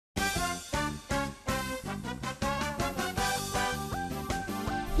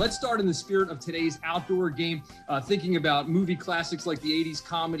Let's start in the spirit of today's outdoor game, thinking about movie classics like the 80s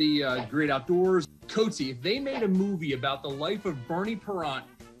comedy, Great Outdoors. Coatsy, if they made a movie about the life of Bernie Perrant,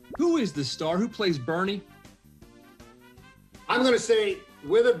 who is the star? Who plays Bernie? I'm going to say,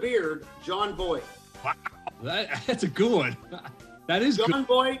 with a beard, John Boyd. Wow, that's a good one. That is John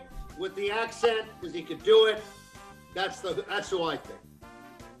Boyd with the accent, because he could do it. That's who I think.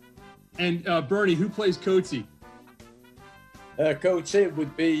 And Bernie, who plays Coatsy? Coatsy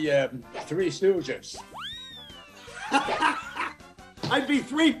would be Three Stooges. I'd be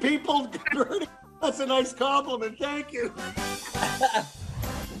three people. That's a nice compliment. Thank you.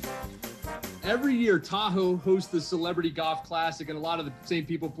 Every year, Tahoe hosts the Celebrity Golf Classic, and a lot of the same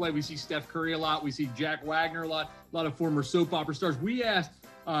people play. We see Steph Curry a lot. We see Jack Wagner a lot of former soap opera stars. We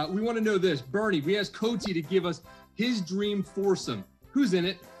want to know this. Bernie, we asked Coatsy to give us his dream foursome. Who's in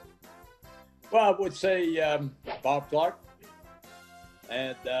it? Well, I would say Bob Clark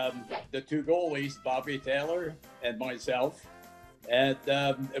and the two goalies, Bobby Taylor and myself. And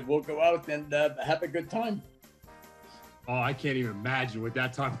we'll go out and have a good time. Oh, I can't even imagine what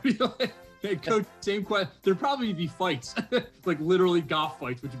that time would be like. Hey, Coach, same question. There'd probably be fights, like literally golf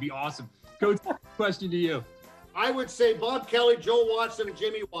fights, which would be awesome. Coach, question to you. I would say Bob Kelly, Joe Watson, and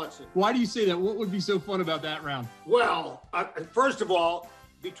Jimmy Watson. Why do you say that? What would be so fun about that round? Well, first of all,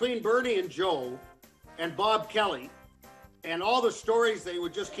 between Bernie and Joe and Bob Kelly and all the stories they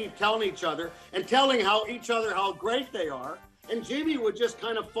would just keep telling each other and telling each other how great they are, and Jimmy would just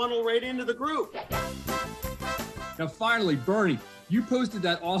kind of funnel right into the group. Now, finally, Bernie, you posted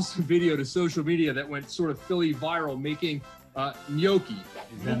that awesome video to social media that went sort of Philly viral, making gnocchi.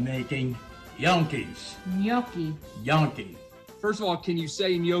 They're making Yankees. Gnocchi. Yankee. First of all, can you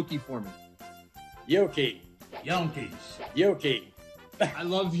say gnocchi for me? Yoki. Yankees. Yoki. I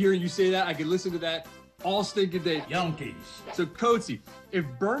love hearing you say that. I could listen to that all stinking day. Yankees. So, Coatsy, if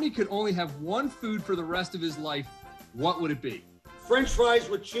Bernie could only have one food for the rest of his life, what would it be? French fries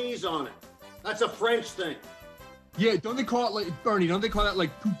with cheese on it. That's a French thing. Yeah, don't they call it like, Bernie, don't they call that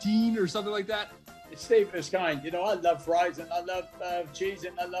like poutine or something like that? It's safest kind. You know, I love fries and I love cheese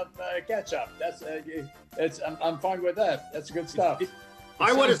and I love ketchup. I'm fine with that. That's good stuff.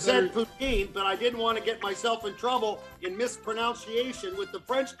 I would have said poutine, but I didn't want to get myself in trouble in mispronunciation with the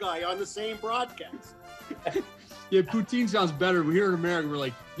French guy on the same broadcast. Yeah, poutine sounds better. We're here in America. We're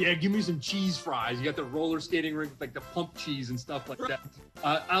like, yeah, give me some cheese fries. You got the roller skating rink, like the pump cheese and stuff like that.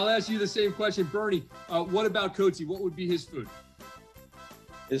 I'll ask you the same question, Bernie. What about Coatsy? What would be his food?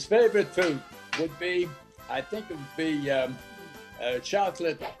 His favorite food would be, I think it would be a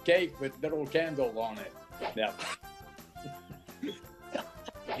chocolate cake with little candle on it. Yeah.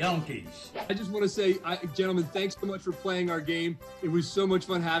 Yankees. I just want to say, gentlemen, thanks so much for playing our game. It was so much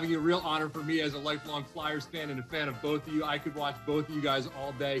fun having you. A real honor for me as a lifelong Flyers fan and a fan of both of you. I could watch both of you guys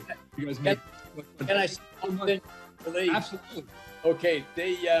all day. You guys make Can I say something? Absolutely. Okay,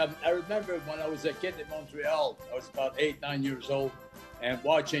 I remember when I was a kid in Montreal, I was about 8-9 years old, and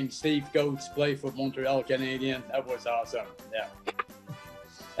watching Steve Coates play for Montreal Canadiens, that was awesome. Yeah.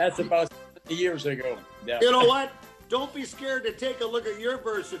 That's about 70 years ago. Yeah. You know what? Don't be scared to take a look at your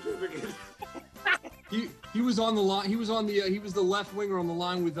birth certificate. He was on the line. He was the left winger on the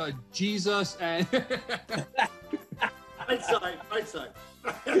line with Jesus and right side.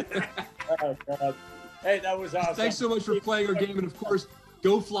 Oh, God. Hey, that was awesome. Thanks so much for playing our game, and of course,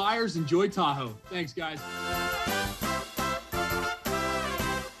 go Flyers. Enjoy Tahoe. Thanks, guys.